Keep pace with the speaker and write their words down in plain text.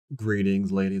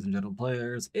Greetings, ladies and gentlemen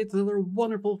players. It's another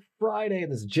wonderful Friday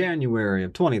this January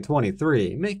of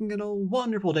 2023, making it a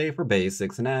wonderful day for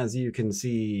basics. And as you can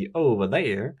see over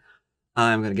there,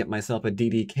 I'm going to get myself a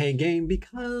DDK game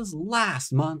because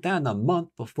last month and the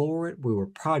month before it, we were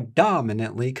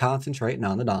predominantly concentrating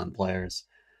on the Don players.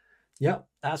 Yep,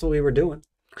 that's what we were doing.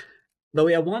 Though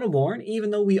I want to warn,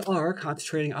 even though we are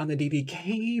concentrating on the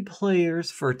DDK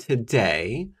players for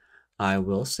today, I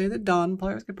will say that Don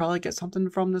players could probably get something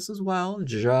from this as well.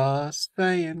 Just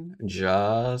saying.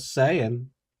 Just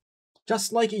saying.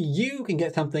 Just like you can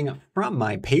get something from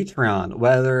my Patreon,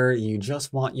 whether you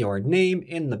just want your name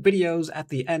in the videos at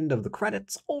the end of the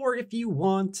credits, or if you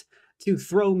want to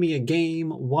throw me a game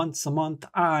once a month.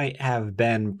 I have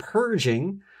been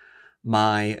purging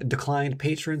my declined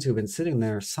patrons who've been sitting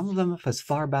there, some of them as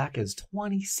far back as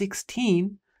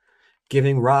 2016,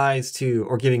 giving rise to,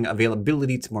 or giving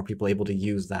availability to more people able to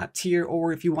use that tier.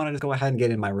 Or if you want to just go ahead and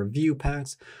get in my review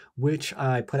packs, which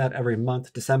I put out every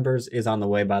month. December's is on the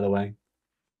way, by the way.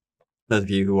 Those of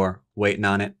you who are waiting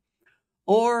on it.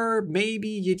 Or maybe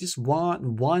you just want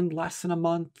one lesson a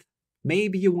month.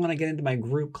 Maybe you want to get into my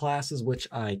group classes, which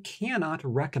I cannot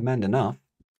recommend enough.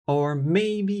 Or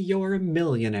maybe you're a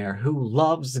millionaire who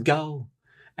loves Go,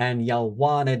 and you'll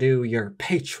want to do your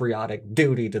patriotic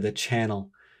duty to the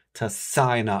channel to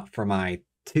sign up for my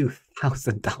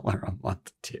 $2,000 a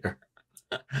month tier.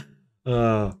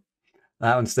 That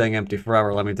one's staying empty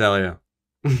forever, let me tell you.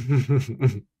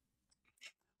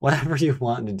 Whatever you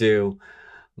want to do,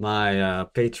 my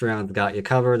Patreon's got you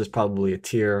covered. There's probably a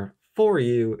tier for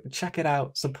you. Check it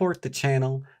out. Support the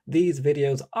channel. These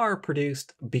videos are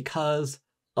produced because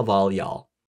of all y'all.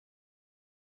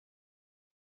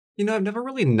 You know, I've never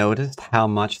really noticed how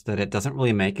much that it doesn't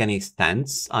really make any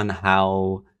sense on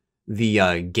how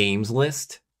the games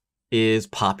list is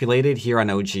populated here on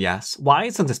OGS. Why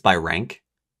isn't this by rank?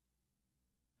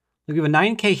 We have a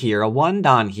 9K here, a 1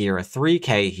 Don here, a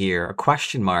 3K here, a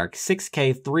question mark,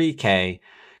 6K, 3K.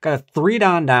 Got a 3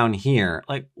 Don down here.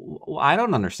 Like, I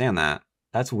don't understand that.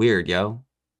 That's weird, yo.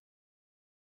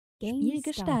 Game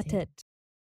gestartet.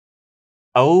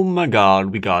 Oh my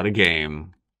god, we got a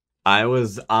game. I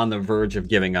was on the verge of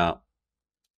giving up.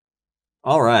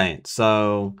 Alright,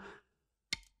 so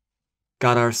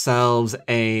got ourselves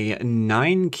a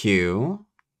 9Q.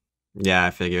 Yeah, I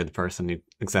figured the person who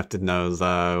accepted knows who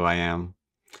I am.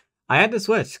 I had to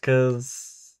switch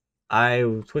because I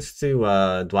switched to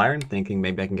Dwyrin thinking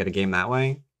maybe I can get a game that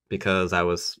way because I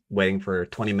was waiting for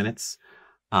 20 minutes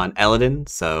on Eladin.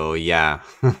 So yeah,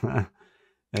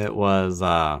 it was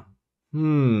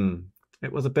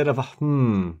it was a bit of a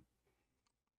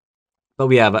But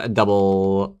we have a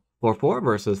double 4-4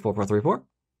 versus 4-4-3-4.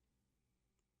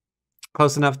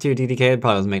 Close enough to DDK, it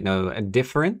probably doesn't make no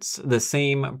difference. The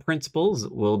same principles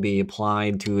will be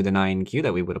applied to the 9Q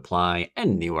that we would apply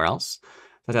anywhere else.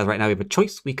 Such as right now we have a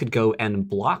choice. We could go and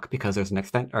block because there's an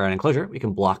enclosure. We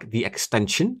can block the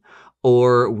extension,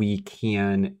 or we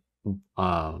can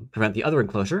prevent the other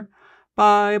enclosure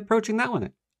by approaching that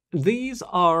one. These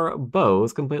are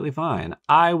both completely fine.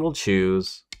 I will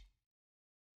choose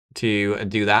to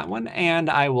do that one, and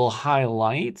I will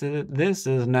highlight that this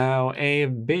is now a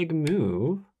big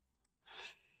move.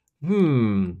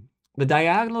 The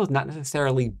diagonal is not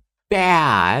necessarily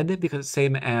bad, because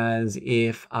same as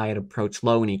if I had approached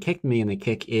low and he kicked me, and the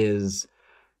kick is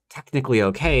technically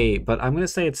okay, but I'm going to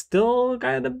say it's still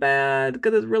kind of bad,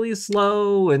 because it's really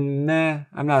slow, and meh,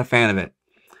 I'm not a fan of it.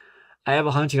 I have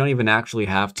a hunch you don't even actually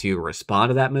have to respond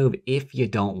to that move if you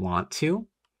don't want to.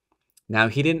 Now,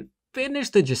 he didn't finish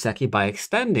the Joseki by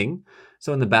extending,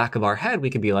 so in the back of our head, we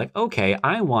could be like, okay,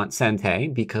 I want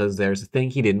Sente because there's a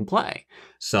thing he didn't play.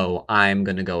 So I'm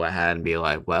going to go ahead and be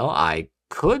like, well, I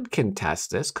could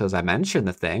contest this because I mentioned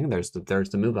the thing. There's the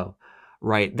Muvo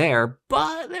right there,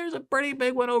 but there's a pretty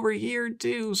big one over here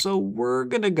too. So we're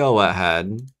going to go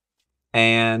ahead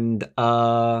and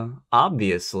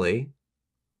obviously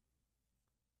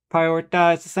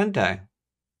prioritize the Sente.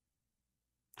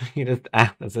 He just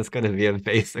asked, is this going to be a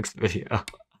basics video?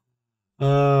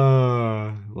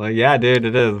 Well, yeah, dude,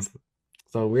 it is.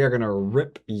 So we are going to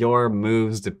rip your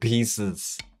moves to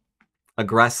pieces.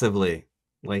 Aggressively.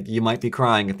 Like, you might be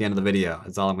crying at the end of the video.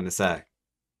 That's all I'm going to say.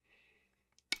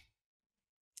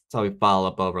 So we follow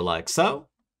up over like so.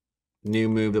 New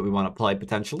move that we want to play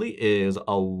potentially is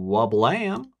a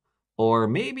Woblam. Or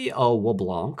maybe a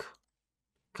Woblonk.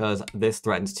 Because this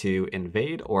threatens to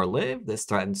invade or live. This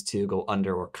threatens to go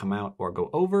under or come out or go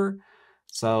over.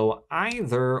 So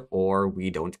either or, we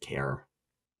don't care.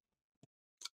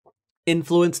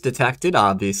 Influence detected,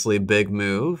 obviously big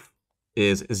move,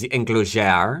 is the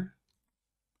enclosure.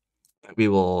 We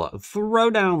will throw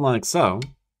down like so.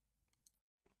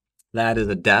 That is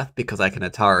a death because I can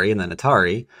Atari and then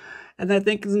Atari. And I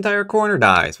think his entire corner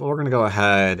dies. Well, we're going to go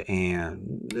ahead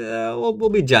and we'll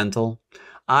be gentle.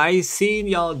 I seen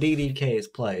y'all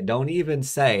DDKs play. Don't even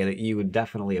say that you would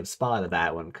definitely have spotted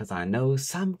that one, because I know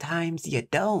sometimes you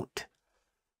don't.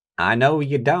 I know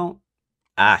you don't.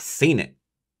 I seen it.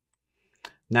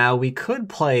 Now, we could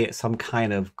play some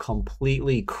kind of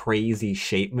completely crazy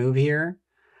shape move here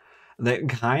that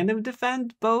kind of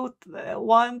defend both at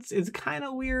once. It's kind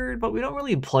of weird, but we don't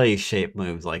really play shape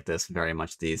moves like this very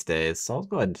much these days. So I'll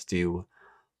go ahead and just do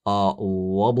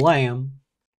wablam.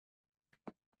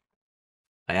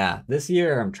 Yeah, this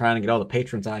year I'm trying to get all the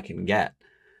patrons I can get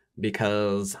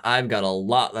because I've got a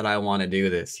lot that I want to do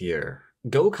this year.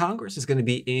 Go Congress is going to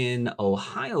be in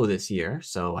Ohio this year,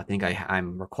 so I think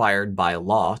I'm required by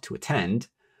law to attend.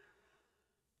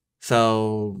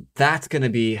 So that's gonna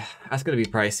be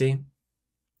pricey.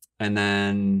 And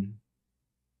then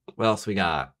what else we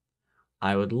got?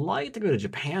 I would like to go to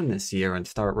Japan this year and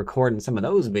start recording some of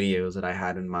those videos that I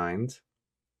had in mind.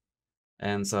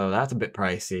 And so that's a bit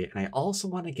pricey. And I also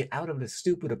want to get out of this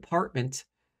stupid apartment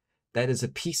that is a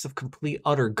piece of complete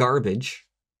utter garbage.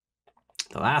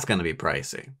 So that's going to be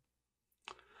pricey.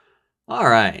 All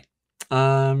right.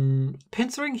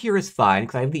 Pincering here is fine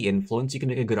because I have the influence. You can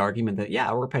make a good argument that,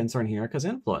 yeah, we're pincering here because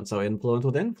influence. So influence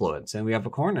with influence. And we have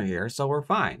a corner here, so we're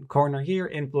fine. Corner here,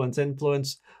 influence,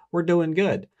 influence. We're doing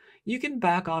good. You can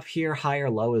back off here high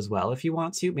or low as well if you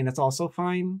want to. I mean, that's also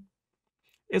fine.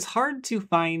 It's hard to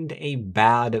find a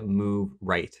bad move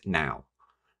right now.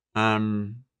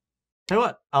 Tell you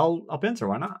what, I'll pincer,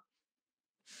 why not?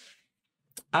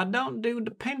 I don't do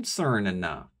the pincering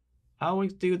enough. I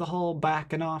always do the whole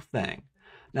backing off thing.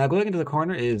 Now, going into the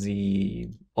corner is the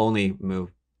only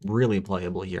move really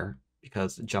playable here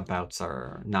because jump outs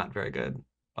are not very good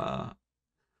on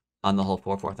the whole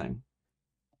 4-4 thing.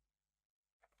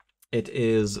 It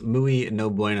is muy no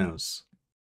buenos.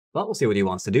 Well, we'll see what he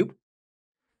wants to do.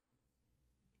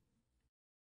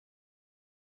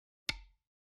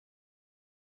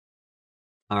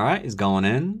 All right, he's going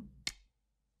in.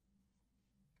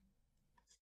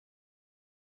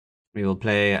 We will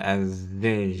play as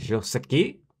the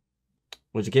Joseki,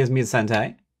 which gives me the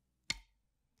Sentai.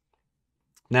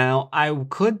 Now, I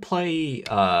could play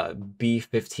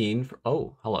B15 for...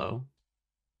 Oh, hello.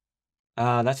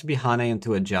 That should be Hane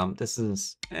into a jump. This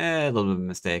is a little bit of a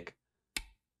mistake.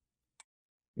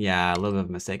 Yeah, a little bit of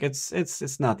a mistake.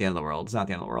 It's not the end of the world. It's not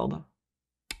the end of the world.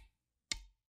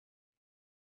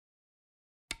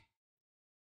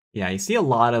 Yeah, you see a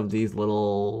lot of these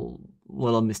little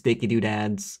mistakey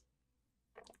doodads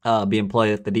being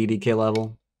played at the DDK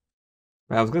level.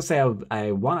 I was gonna say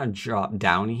I want to drop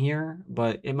down here,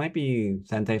 but it might be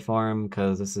Sente Farm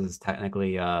because this is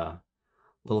technically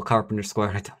little Carpenter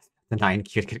Square. The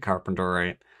 9Q to get Carpenter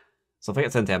right. So if I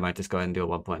get Sente, I might just go ahead and do a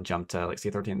 1-point jump to like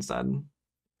C13 instead.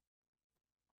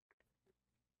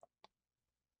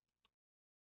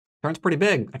 Turn's pretty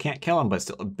big. I can't kill him, but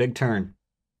still a big turn.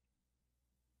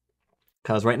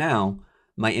 Because right now,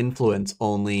 my influence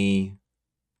only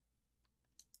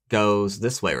goes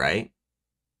this way, right?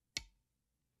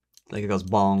 Like it goes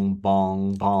bong,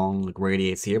 bong, bong, like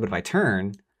radiates here. But if I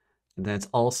turn, then it's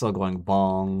also going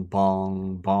bong,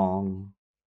 bong, bong.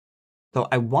 So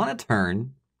I want to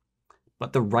turn,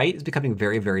 but the right is becoming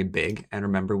very, very big. And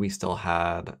remember, we still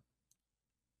had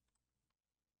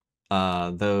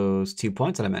those 2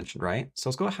 points that I mentioned, right? So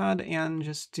let's go ahead and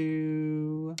just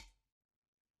do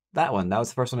that one. That was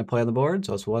the first one I played on the board,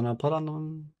 so it's one I'll put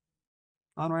on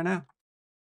right now.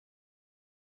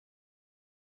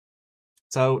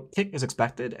 So kick is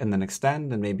expected, and then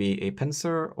extend, and maybe a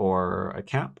pincer or a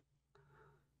cap.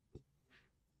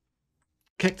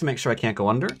 Kick to make sure I can't go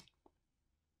under.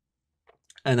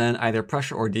 And then either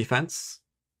pressure or defense.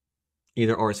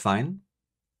 Either or is fine.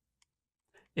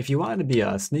 If you wanted to be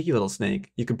a sneaky little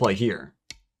snake, you could play here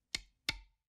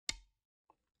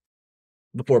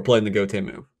before playing the Gote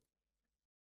move.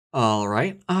 All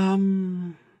right.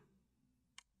 I'm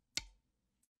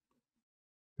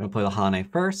gonna play the Hane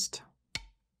first.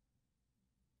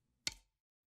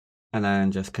 And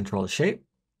then just control the shape.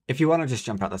 If you want to just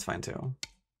jump out, that's fine too.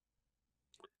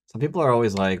 Some people are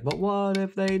always like, but what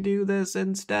if they do this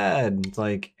instead? It's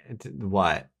like,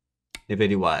 what? If they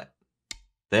do what?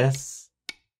 This?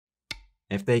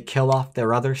 If they kill off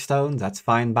their other stones, that's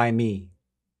fine by me.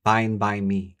 Fine by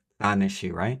me. Not an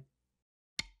issue, right?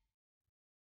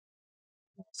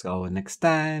 Let's go and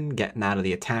extend, getting out of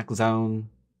the attack zone.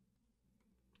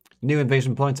 New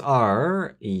invasion points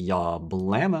are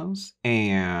Yablamos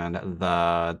and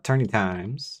the turning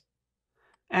times.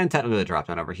 And technically the drop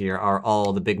down over here are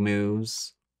all the big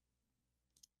moves.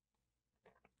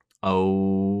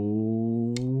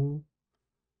 Oh,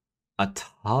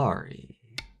 Atari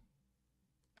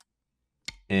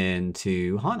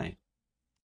into Hane.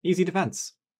 Easy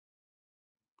defense.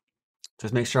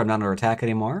 Just make sure I'm not under attack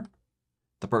anymore.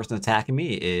 The person attacking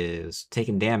me is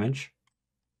taking damage.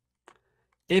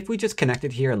 If we just connect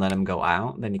it here and let him go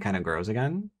out, then he kind of grows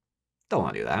again. Don't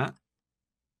want to do that.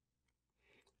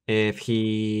 If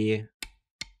he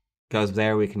goes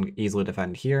there, we can easily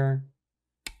defend here.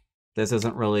 This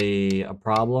isn't really a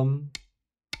problem.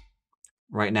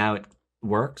 Right now it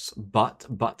works, but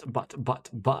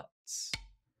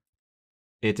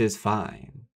it is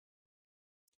fine.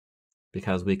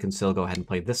 Because we can still go ahead and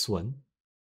play this one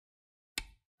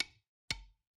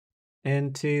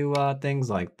into things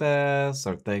like this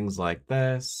or things like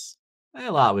this.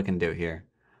 A lot we can do here.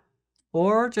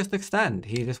 Or just extend.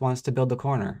 He just wants to build the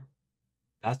corner.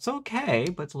 That's okay,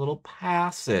 but it's a little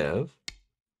passive.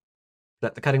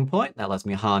 At the cutting point, that lets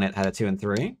me Hane at head of 2 and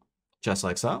 3, just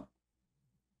like so.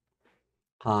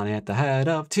 Hane at the head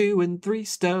of 2 and 3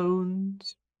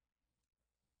 stones.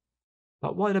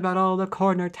 But what about all the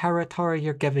corner territory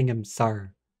you're giving him,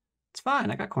 sir? It's fine,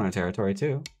 I got corner territory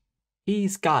too.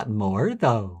 He's got more,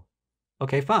 though.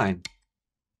 Okay, fine.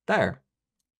 There.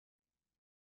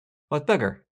 What's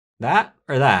bigger? That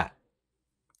or that?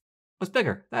 What's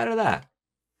bigger? That or that?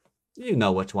 You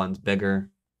know which one's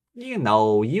bigger. You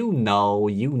know.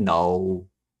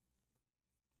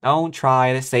 Don't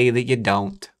try to say that you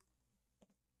don't.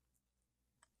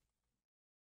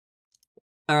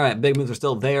 Alright, big moves are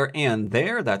still there and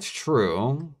there. That's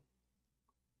true.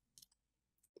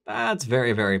 That's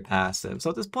very, very passive. So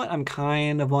at this point, I'm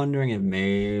kind of wondering if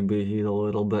maybe he's a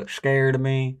little bit scared of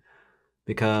me.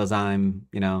 Because I'm,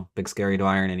 you know, big scary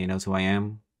Dwyrin and he knows who I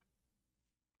am.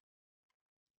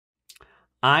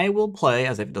 I will play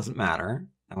as if it doesn't matter.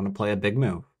 I want to play a big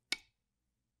move.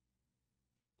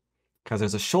 Because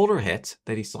there's a shoulder hit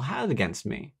that he still had against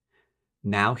me.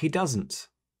 Now he doesn't.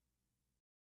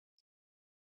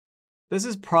 This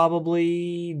is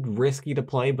probably risky to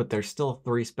play, but there's still a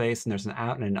 3 space and there's an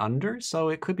out and an under, so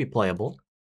it could be playable.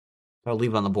 I'll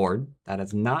leave it on the board. That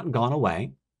has not gone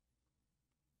away.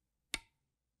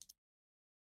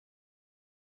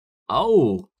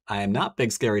 Oh, I am not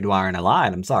big scary Dwyrin. I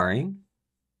lied. I'm sorry.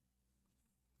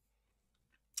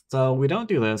 So we don't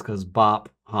do this because Bop,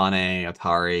 Hane,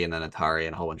 Atari, and then Atari,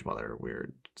 and a whole bunch of other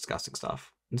weird, disgusting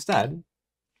stuff. Instead,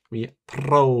 we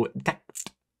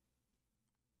protect.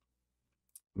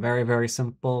 Very, very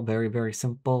simple. Very, very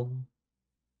simple.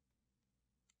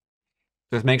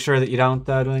 Just make sure that you don't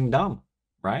do anything dumb,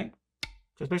 right?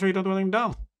 Just make sure you don't do anything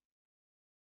dumb.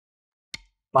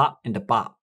 Bop into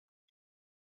bop.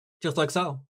 Just like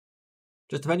so.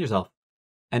 Just defend yourself.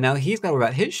 And now he's got to worry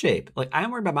about his shape. Like, I'm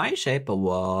worried about my shape, but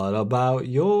what about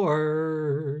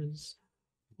yours?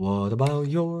 What about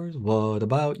yours? What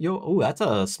about your... Oh, that's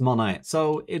a small knight.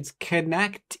 So it's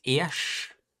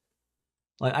connect-ish.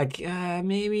 Like,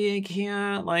 maybe I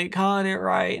can't, like, cut it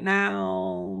right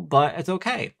now, but it's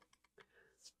okay.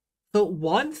 So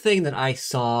one thing that I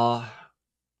saw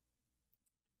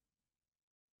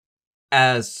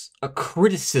as a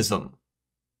criticism,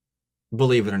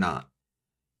 believe it or not,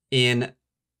 in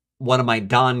one of my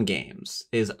Dawn games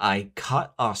is I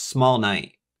cut a small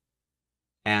knight,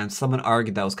 and someone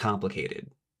argued that was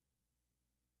complicated.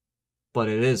 But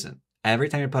it isn't. Every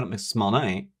time you put up a small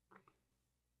knight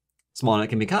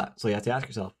can be cut. So you have to ask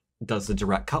yourself, does the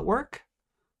direct cut work?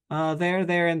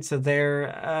 There, and so there.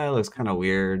 It looks kind of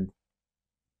weird.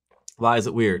 Why is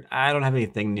it weird? I don't have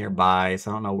anything nearby,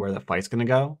 so I don't know where the fight's gonna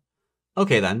go.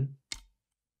 Okay, then.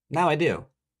 Now I do.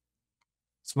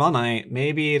 Small knight.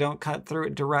 Maybe you don't cut through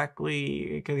it directly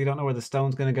because you don't know where the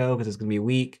stone's gonna go because it's gonna be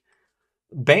weak.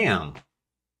 Bam!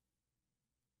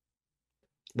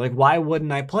 Like, why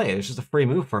wouldn't I play it? It's just a free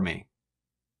move for me.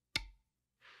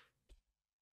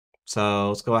 So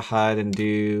let's go ahead and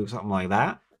do something like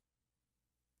that.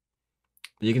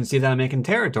 You can see that I'm making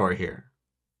territory here.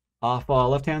 Off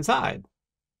left-hand side.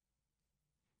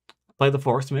 Play the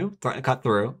force move, threaten to cut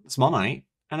through, small knight,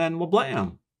 and then we'll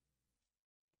blam.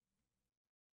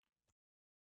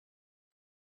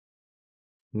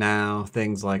 Now,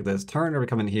 things like this turn are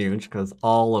becoming huge because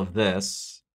all of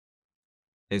this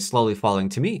is slowly falling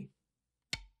to me.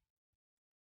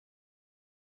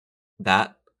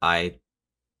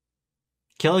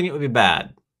 Killing it would be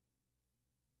bad.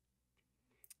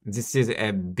 This is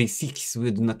a B6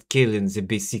 would not kill in the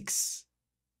B6.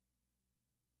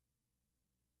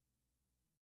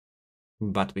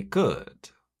 But we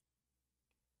could.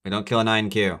 We don't kill a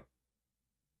 9Q.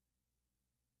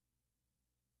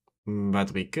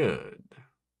 but we could.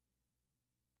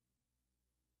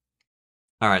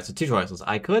 Alright, so two choices.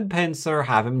 I could pincer,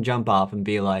 have him jump off and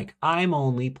be like, I'm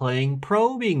only playing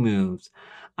probing moves.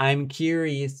 I'm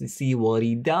curious to see what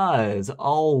he does.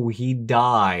 Oh, he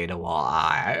died. Well,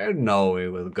 I didn't know he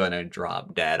was gonna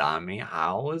drop dead on me.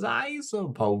 How was I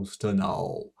supposed to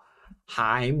know?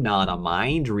 I'm not a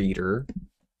mind reader.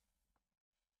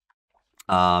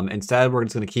 Instead, we're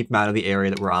just gonna keep him out of the area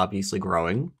that we're obviously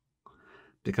growing,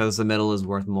 because the middle is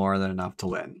worth more than enough to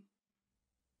win.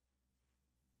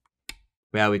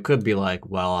 Yeah, we could be like,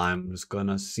 well, I'm just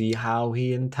gonna see how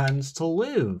he intends to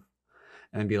live.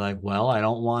 And be like, well, I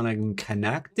don't want him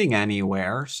connecting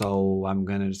anywhere, so I'm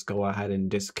gonna just go ahead and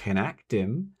disconnect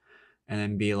him. And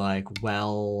then be like,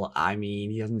 well, I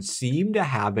mean, he doesn't seem to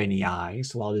have any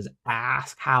eyes, so I'll just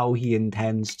ask how he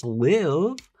intends to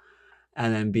live.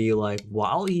 And then be like,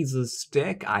 well, he's a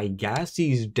stick. I guess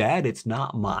he's dead. It's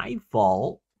not my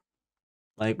fault.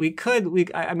 Like,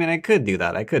 I mean, I could do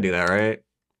that. I could do that, right?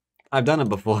 I've done it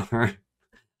before.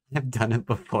 I've done it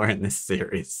before in this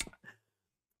series.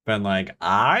 Been like,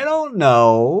 I don't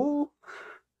know.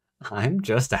 I'm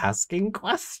just asking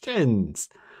questions.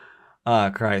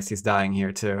 Oh, Christ, he's dying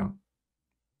here too.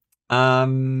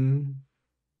 Alright,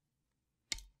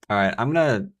 I'm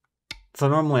gonna... So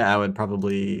normally I would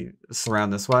probably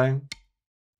surround this way.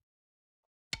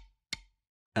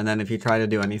 And then if he tried to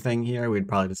do anything here, we'd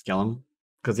probably just kill him.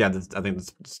 Because yeah, I think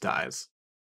this just dies.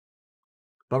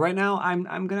 But right now,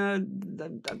 I'm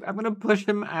gonna push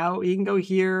him out. He can go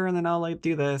here, and then I'll like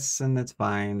do this, and it's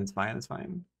fine. It's fine. It's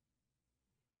fine.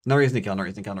 No reason to kill. No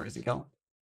reason to kill. No reason to kill.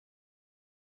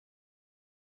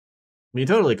 You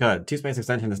totally could. Two space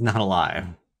extension is not alive.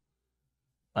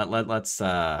 Let's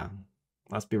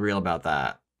be real about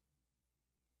that.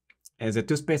 Is it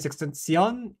two space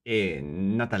extension?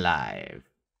 Not alive.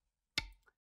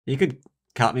 You could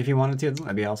cut me if you wanted to.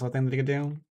 That'd be also a thing that you could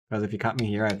do. Because if you cut me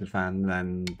here, I defend.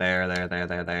 Then there.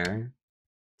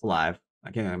 It's alive.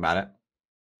 I can't do anything about it.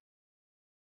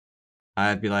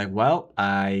 I'd be like, well,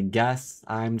 I guess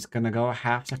I'm just gonna go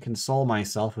have to console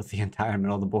myself with the entire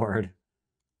middle of the board.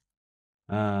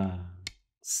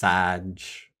 Sag.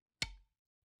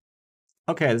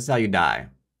 Okay, this is how you die.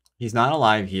 He's not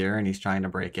alive here, and he's trying to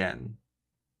break in.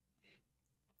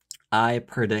 I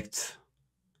predict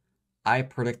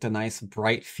a nice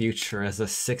bright future as a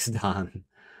 6-dan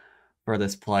for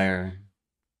this player.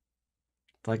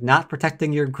 Like, not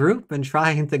protecting your group and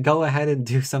trying to go ahead and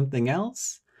do something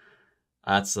else?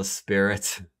 That's the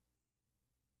spirit.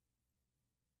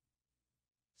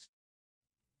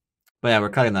 But yeah, we're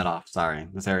cutting that off. Sorry.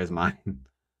 This area's mine.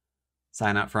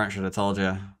 Sign up front, should have told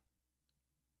you.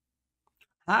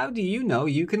 How do you know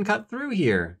you can cut through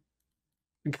here?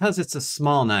 Because it's a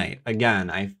small knight. Again,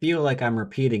 I feel like I'm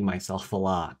repeating myself a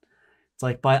lot. It's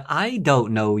like, but I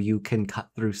don't know you can cut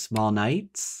through small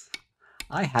knights.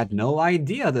 I had no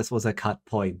idea this was a cut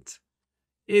point.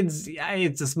 It's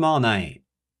a small knight.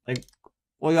 Like,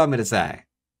 what do you want me to say?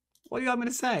 What do you want me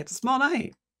to say? It's a small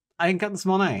knight. I can cut the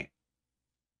small knight.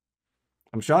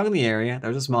 I'm strong in the area.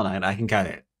 There's a small knight. I can cut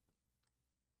it.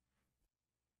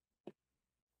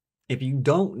 If you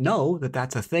don't know that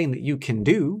that's a thing that you can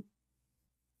do,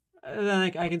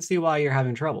 then I can see why you're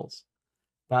having troubles.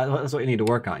 But that's what you need to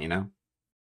work on, you know?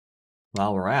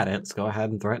 While we're at it, let's go ahead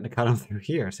and threaten to cut him through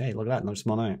here. Say, hey, look at that, another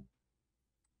small knight.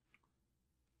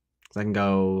 So I can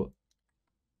go,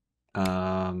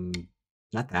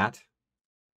 not that,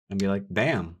 and be like,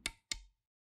 bam.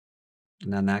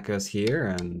 And then that goes here,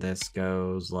 and this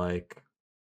goes like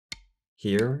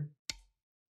here.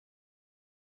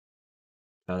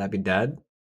 So that'd be dead.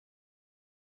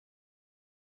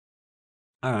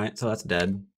 Alright, so that's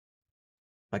dead.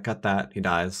 If I cut that, he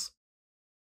dies.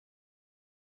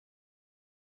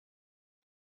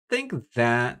 I think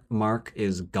that mark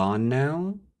is gone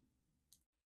now.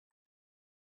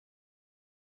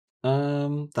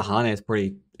 The Hane is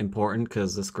pretty important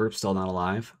because this group's still not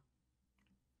alive.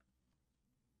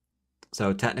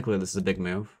 So technically this is a big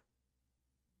move.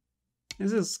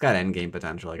 This has got endgame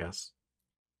potential, I guess.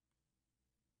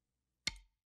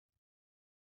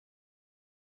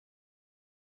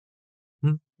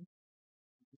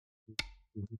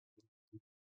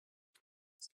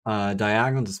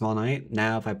 Diagonal to small knight.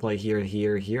 Now if I play here,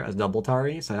 here as double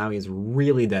Tari, so now he's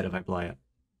really dead if I play it.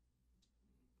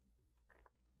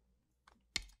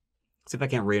 See if I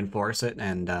can't reinforce it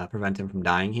and prevent him from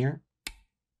dying here.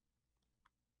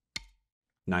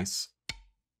 Nice.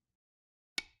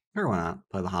 Or why not?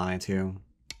 Play the Hane too.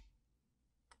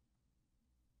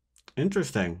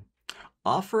 Interesting.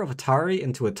 Offer of Atari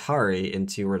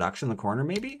into reduction in the corner,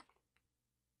 maybe?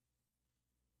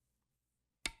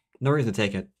 No reason to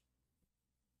take it.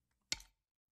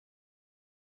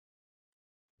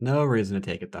 No reason to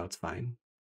take it, though. It's fine.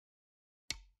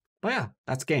 But yeah,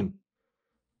 that's game.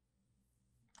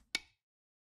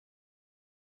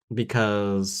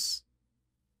 Because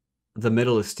the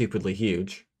middle is stupidly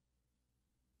huge.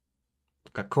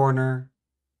 Got corner.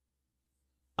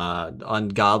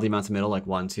 Ungodly amounts of middle, like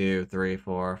 1, 2, 3,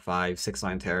 4, 5, 6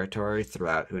 line territory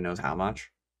throughout who knows how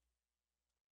much.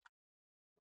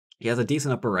 He has a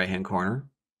decent upper right-hand corner.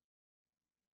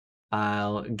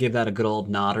 I'll give that a good old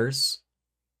nodders.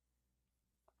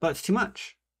 But it's too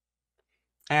much.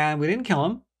 And we didn't kill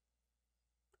him.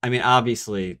 I mean,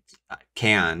 obviously,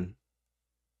 can.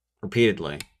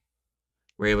 Repeatedly.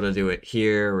 We're able to do it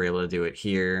here. We're able to do it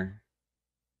here.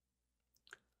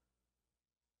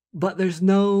 But there's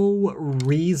no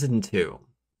reason to.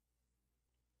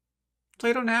 So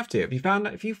you don't have to. If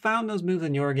you found those moves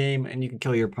in your game and you can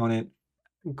kill your opponent,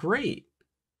 great.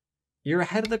 You're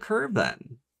ahead of the curve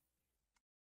then.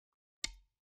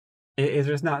 It's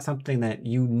just not something that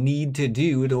you need to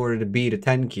do in order to beat a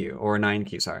 10Q or a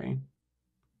 9Q, sorry.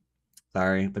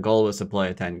 Sorry, the goal was to play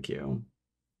a 10Q.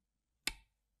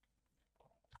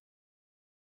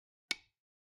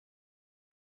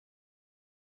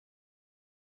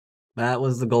 That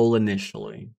was the goal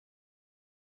initially.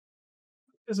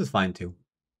 This is fine too.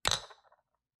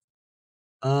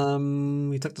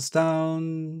 We took the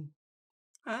stone.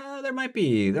 There might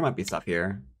be stuff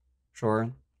here.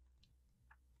 Sure.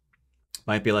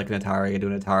 Might be like an Atari, do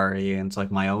an Atari, and it's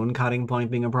like my own cutting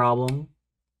point being a problem.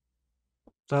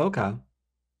 So okay.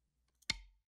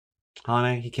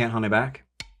 Hane, he can't Hane back.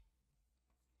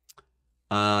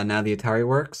 Now the Atari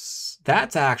works.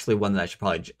 That's actually one that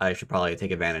I should probably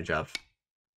take advantage of.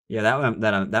 Yeah, that one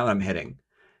I'm hitting.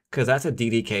 Because that's a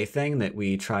DDK thing that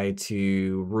we try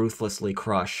to ruthlessly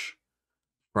crush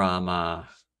from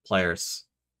players.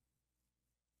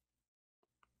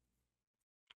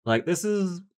 Like, this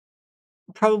is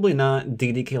probably not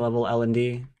DDK level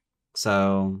L&D.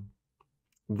 So,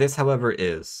 this, however,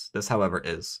 is.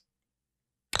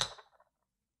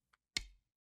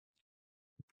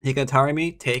 He can Atari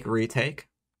me, take, retake.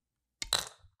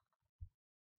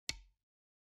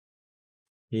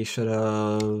 He should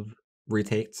have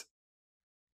retaked.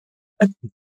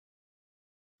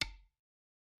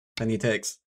 Then he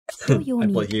takes. I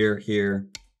play here,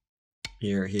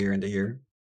 into here.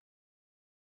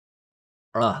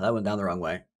 Ah, that went down the wrong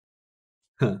way.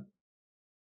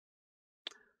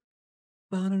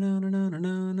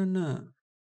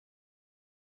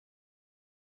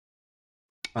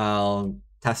 I'll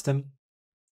test him.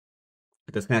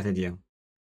 I disconnected you.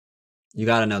 You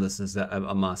gotta know this is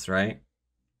a must, right?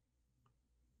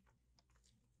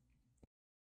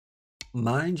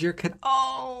 Mind your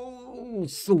oh,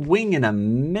 swing and a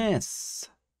miss.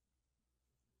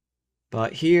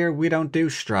 But here we don't do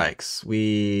strikes.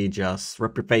 We just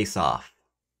rip your face off.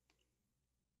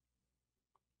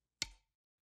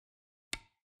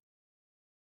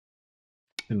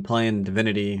 Been playing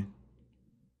Divinity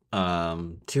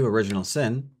 2 Original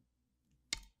Sin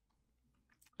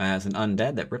as an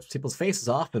undead that rips people's faces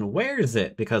off and wears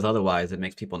it because otherwise it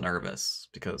makes people nervous.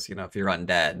 Because, you know, if you're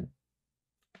undead,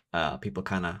 people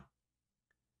kind of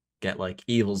get like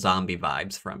evil zombie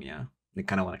vibes from you. They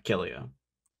kind of want to kill you.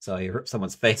 So you rip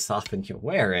someone's face off and you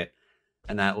wear it,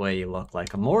 and that way you look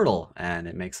like a mortal and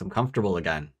it makes them comfortable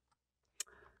again.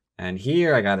 And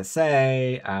here, I gotta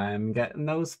say, I'm getting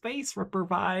those face ripper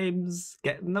vibes.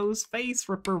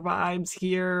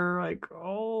 Here. Like,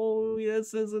 oh,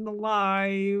 this isn't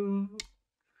alive.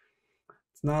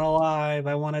 It's not alive.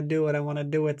 I want to do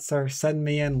it, sir. Send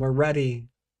me in. We're ready.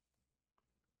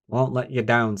 Won't let you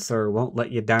down, sir. Won't let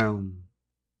you down.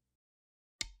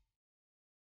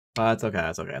 It's okay.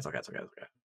 It's okay.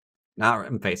 Not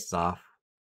ripping faces off.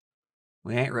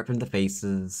 We ain't ripping the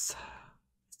faces.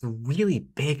 It's a really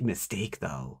big mistake,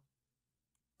 though.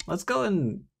 Let's go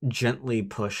and gently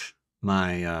push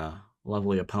my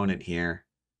lovely opponent here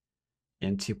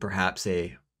into perhaps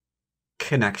a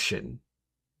connection.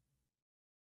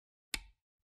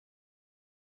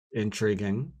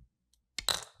 Intriguing.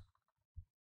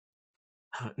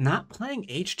 Not playing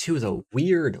H2 is a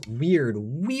weird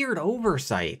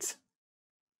oversight.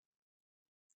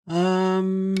 I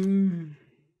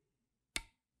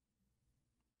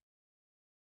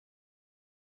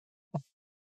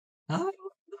don't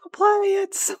play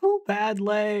it so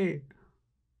badly.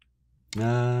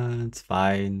 It's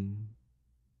fine.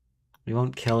 We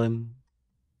won't kill him.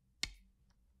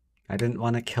 I didn't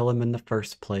want to kill him in the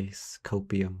first place.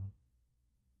 Copium.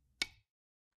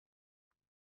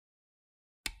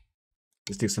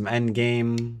 Let's do some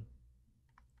endgame.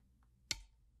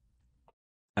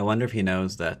 I wonder if he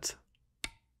knows that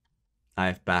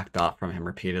I've backed off from him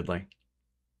repeatedly.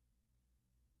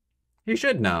 You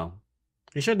should know.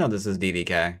 You should know this is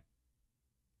DDK.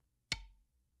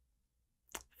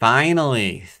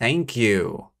 Finally, thank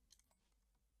you.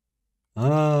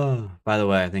 Oh, by the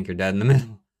way, I think you're dead in the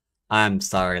middle. I'm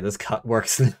sorry, this cut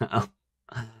works now.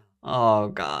 Oh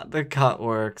god, the cut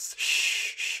works.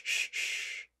 Shh, shh, shh,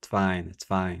 shh. It's fine, it's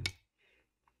fine.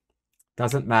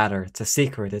 Doesn't matter, it's a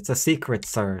secret,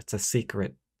 sir, it's a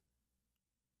secret.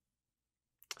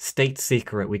 State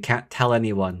secret, we can't tell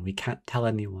anyone, we can't tell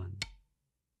anyone.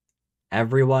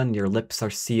 Everyone, your lips are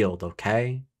sealed,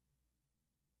 okay?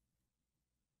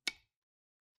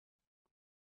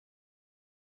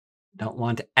 Don't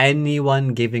want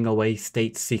anyone giving away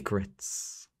state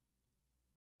secrets.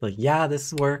 Like, yeah,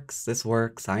 this works,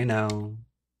 I know.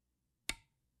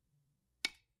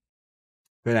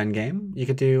 Good endgame. You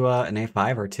could do an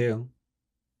A5 or 2.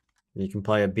 You can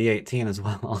play a B18 as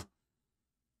well.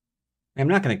 I'm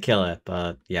not going to kill it,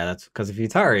 but yeah, that's because if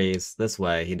Yutari's this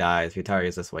way, he dies. If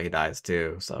Yutari's this way, he dies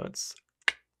too, so it's...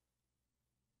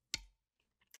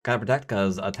 Gotta protect,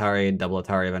 because Atari, double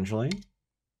Atari eventually.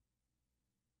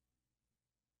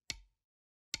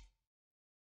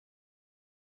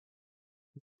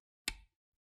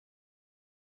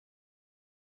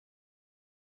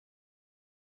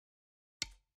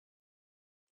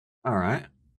 Alright.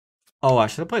 Oh, I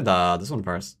should have played this one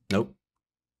first. Nope.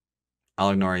 I'll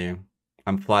ignore you.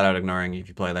 I'm flat out ignoring you if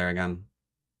you play there again.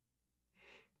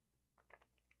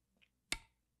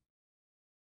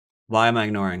 Why am I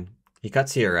ignoring? He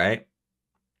cuts here, right?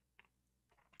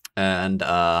 And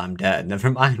I'm dead.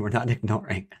 Never mind, we're not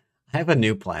ignoring. I have a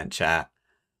new plan, chat.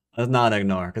 Let's not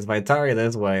ignore, because if I Atari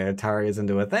this way, Atari is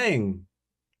into a thing.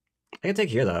 I can take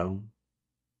here, though.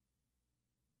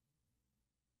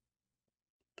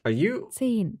 Are you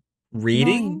 10,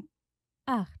 reading?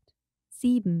 9, 8,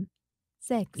 7,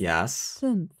 6, Yes.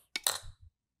 5.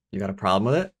 You got a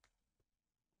problem with it?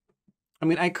 I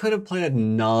mean, I could have played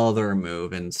another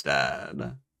move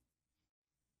instead.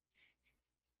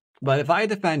 But if I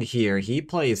defend here, he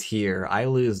plays here, I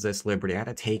lose this liberty. I had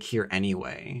to take here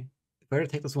anyway. Better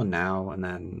take this one now, and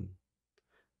then...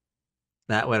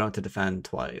 That way I don't have to defend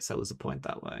twice. I lose a point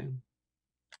that way.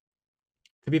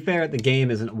 To be fair, the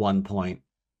game isn't 1 point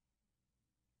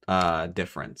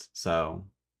difference, so...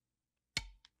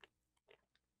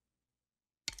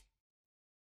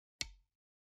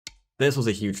 This was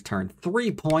a huge turn.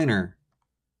 3-pointer!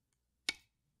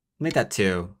 Make that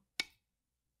 2.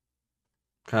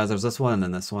 Because there's this one and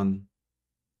then this one.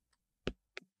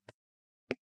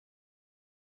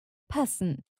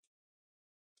 Passen.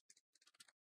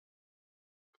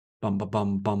 Bum, bum,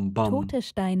 bum, bum, bum. Tote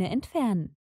Steine entfernen.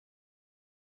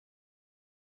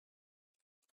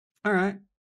 Alright.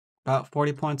 About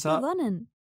 40 points up. Gewonnen.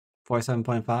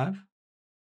 47.5.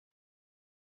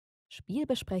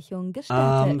 Spielbesprechung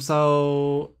gestartet.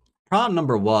 So problem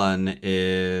number 1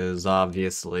 is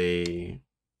obviously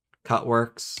cut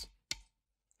works.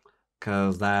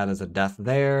 Because that is a death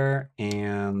there,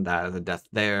 and that is a death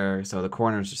there, so the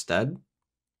corner's just dead.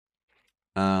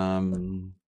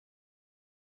 When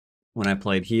I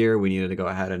played here, we needed to go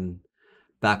ahead and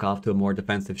back off to a more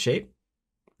defensive shape.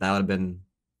 That would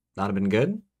have been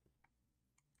good.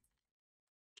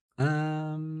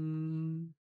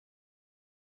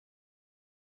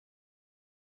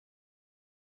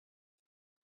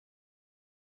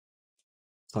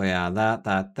 So yeah,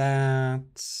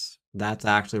 that's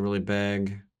actually really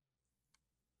big.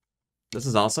 This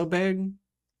is also big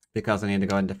because I need to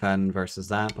go and defend versus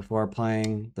that before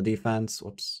playing the defense.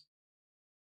 Whoops.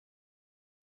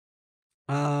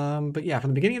 But yeah, from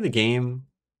the beginning of the game,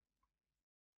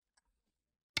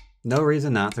 no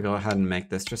reason not to go ahead and make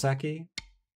this Joseki.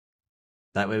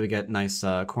 That way we get nice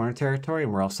corner territory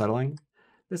and we're all settling.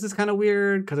 This is kind of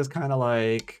weird because it's kind of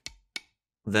like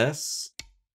this.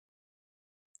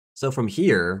 So from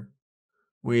here,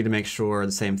 we need to make sure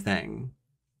the same thing.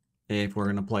 If we're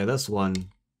going to play this one,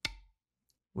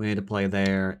 we need to play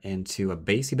there into a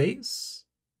basey base.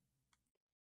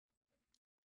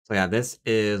 So yeah, this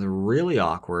is really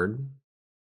awkward.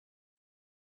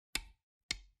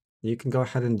 You can go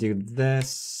ahead and do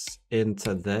this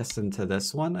into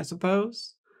this one, I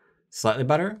suppose. Slightly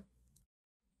better.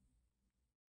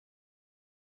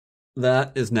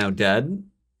 That is now dead.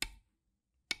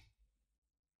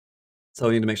 So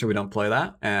we need to make sure we don't play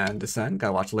that and descend.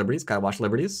 Gotta watch liberties, gotta watch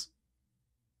liberties.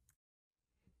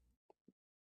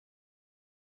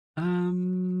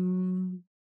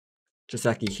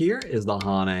 Joseki here is the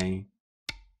Hane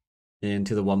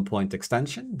into the 1-point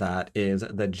extension. That is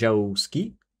the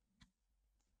Joski.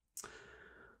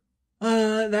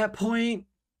 At that point,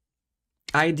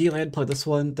 ideally I'd play this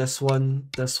one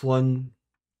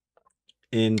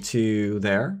into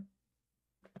there.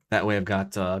 That way I've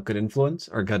got good influence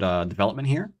or good development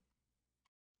here.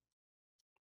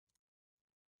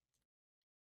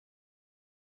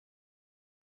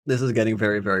 This is getting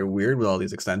very, very weird with all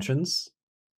these extensions.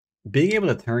 Being able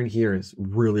to turn here is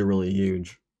really, really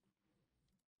huge.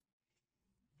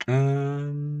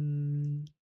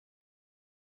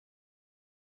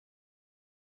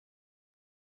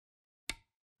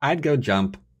 I'd go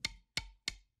jump.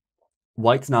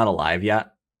 White's not alive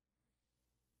yet.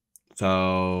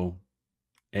 So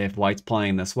if White's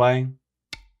playing this way,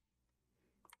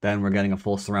 then we're getting a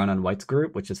full surround on White's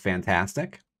group, which is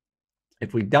fantastic.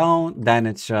 If we don't, then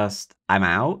it's just, I'm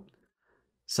out.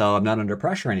 So I'm not under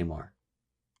pressure anymore.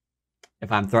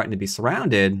 If I'm threatened to be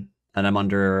surrounded, then I'm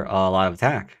under a lot of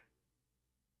attack.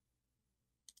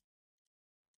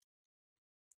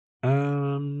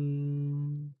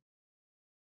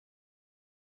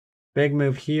 Big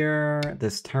move here.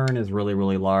 This turn is really,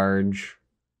 really large.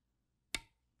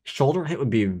 Shoulder hit would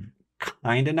be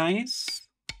kind of nice.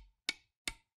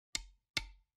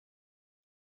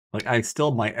 Like, I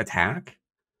still might attack,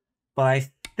 but I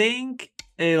think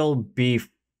it'll be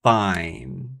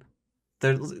fine.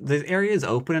 The area is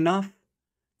open enough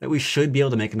that we should be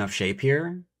able to make enough shape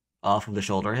here off of the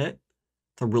shoulder hit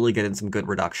to really get in some good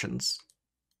reductions.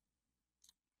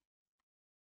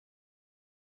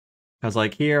 Because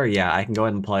like here, yeah, I can go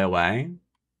ahead and play away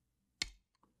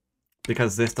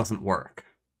because this doesn't work,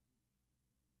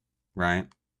 right?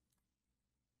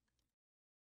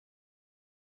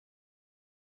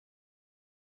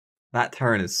 That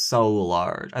turn is so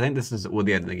large. I think this is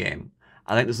the end of the game.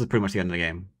 I think this is pretty much the end of the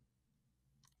game.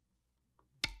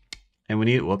 And we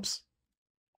need, whoops.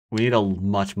 We need a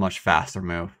much, much faster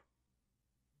move.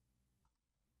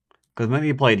 Because when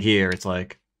you played here, it's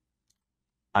like,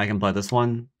 I can play this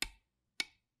one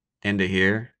into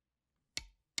here.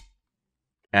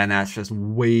 And that's just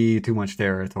way too much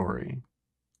territory.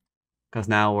 Because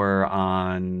now we're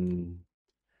on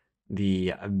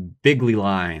the bigly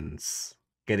lines.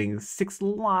 Getting 6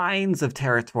 lines of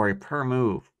territory per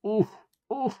move. Ooh,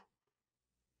 ooh.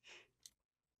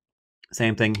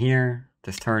 Same thing here.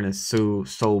 This turn is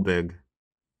so big.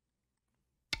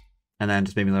 And then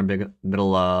just maybe another big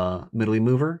middly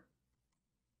mover.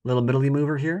 Little middly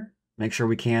mover here. Make sure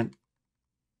we can't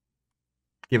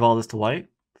give all this to white.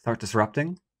 Start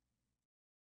disrupting.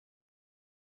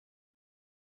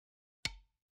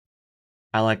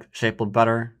 I like shape a little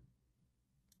better.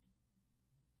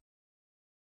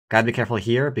 Gotta be careful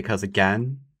here because,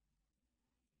 again,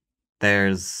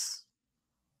 there's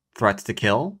threats to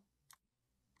kill.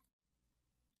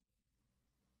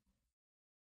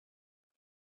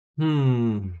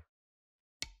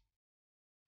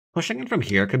 Pushing in from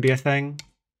here could be a thing.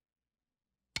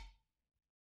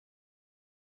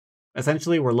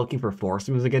 Essentially, we're looking for force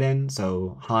moves to get in.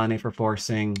 So Hane for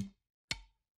forcing,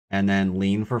 and then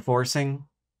Lean for forcing.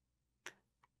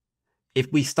 If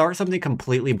we start something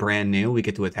completely brand new, we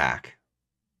get to attack.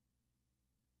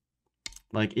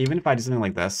 Like, even if I do something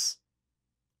like this,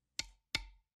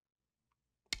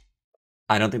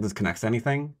 I don't think this connects to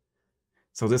anything.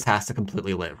 So this has to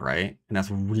completely live, right? And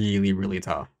that's really, really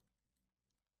tough.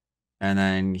 And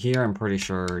then here, I'm pretty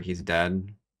sure he's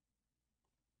dead.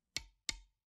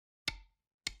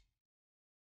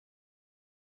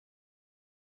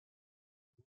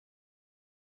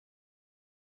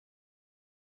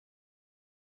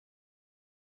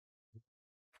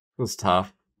 This is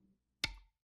tough.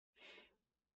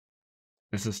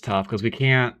 This is tough because we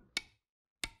can't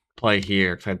play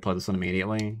here because I'd play this one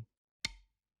immediately.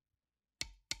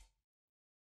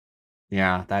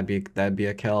 Yeah, that'd be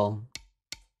a kill.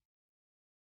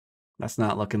 That's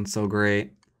not looking so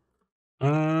great.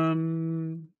 Yeah,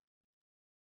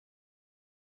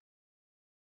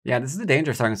 this is the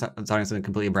danger of starting something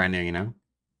completely brand new, you know?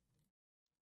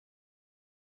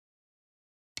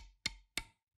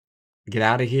 Get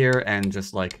out of here and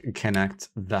just, like, connect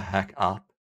the heck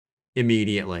up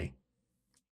immediately.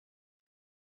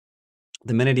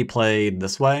 The minute he played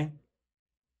this way,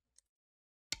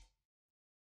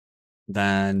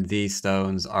 then these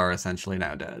stones are essentially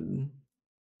now dead.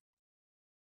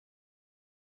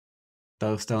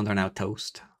 Those stones are now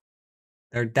toast.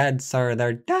 They're dead, sir.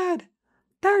 They're dead.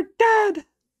 They're dead.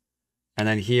 And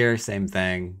then here, same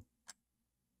thing.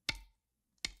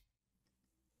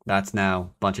 That's now a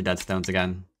bunch of dead stones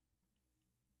again.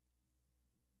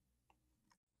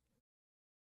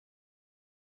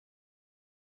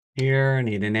 Here,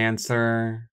 need an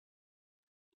answer.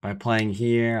 By playing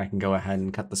here, I can go ahead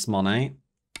and cut the small knight.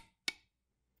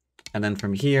 And then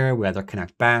from here, we either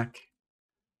connect back,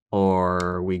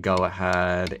 or we go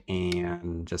ahead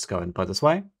and just go and put this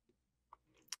way.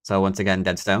 So once again,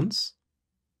 dead stones.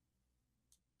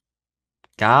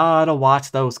 Gotta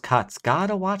watch those cuts.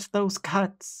 Gotta watch those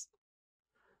cuts.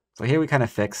 So here we kind of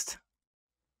fixed.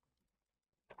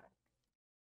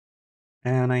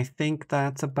 And I think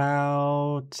that's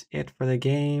about it for the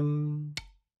game.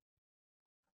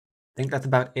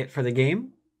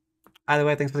 Either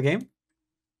way, thanks for the game.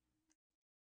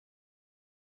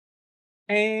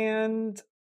 And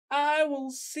I will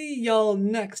see y'all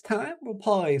next time. We'll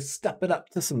probably step it up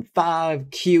to some 5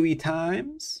 QE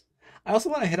times. I also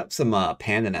want to hit up some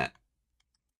PandaNet.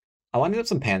 I want to hit up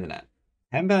some PandaNet.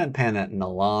 Haven't been on PandaNet in a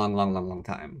long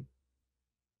time.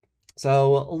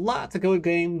 So, a lot of good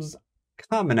games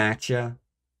coming at you.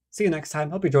 See you next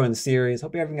time. Hope you're enjoying the series.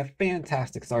 Hope you're having a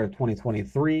fantastic start of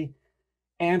 2023.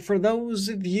 And for those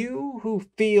of you who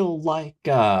feel like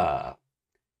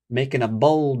making a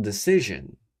bold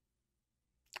decision,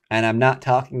 and I'm not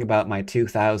talking about my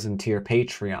 2,000 tier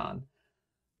Patreon,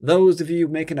 those of you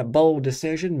making a bold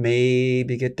decision,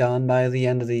 maybe get done by the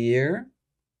end of the year.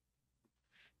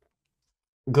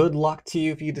 Good luck to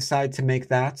you if you decide to make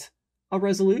that a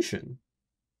resolution.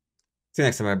 See you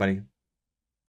next time, everybody.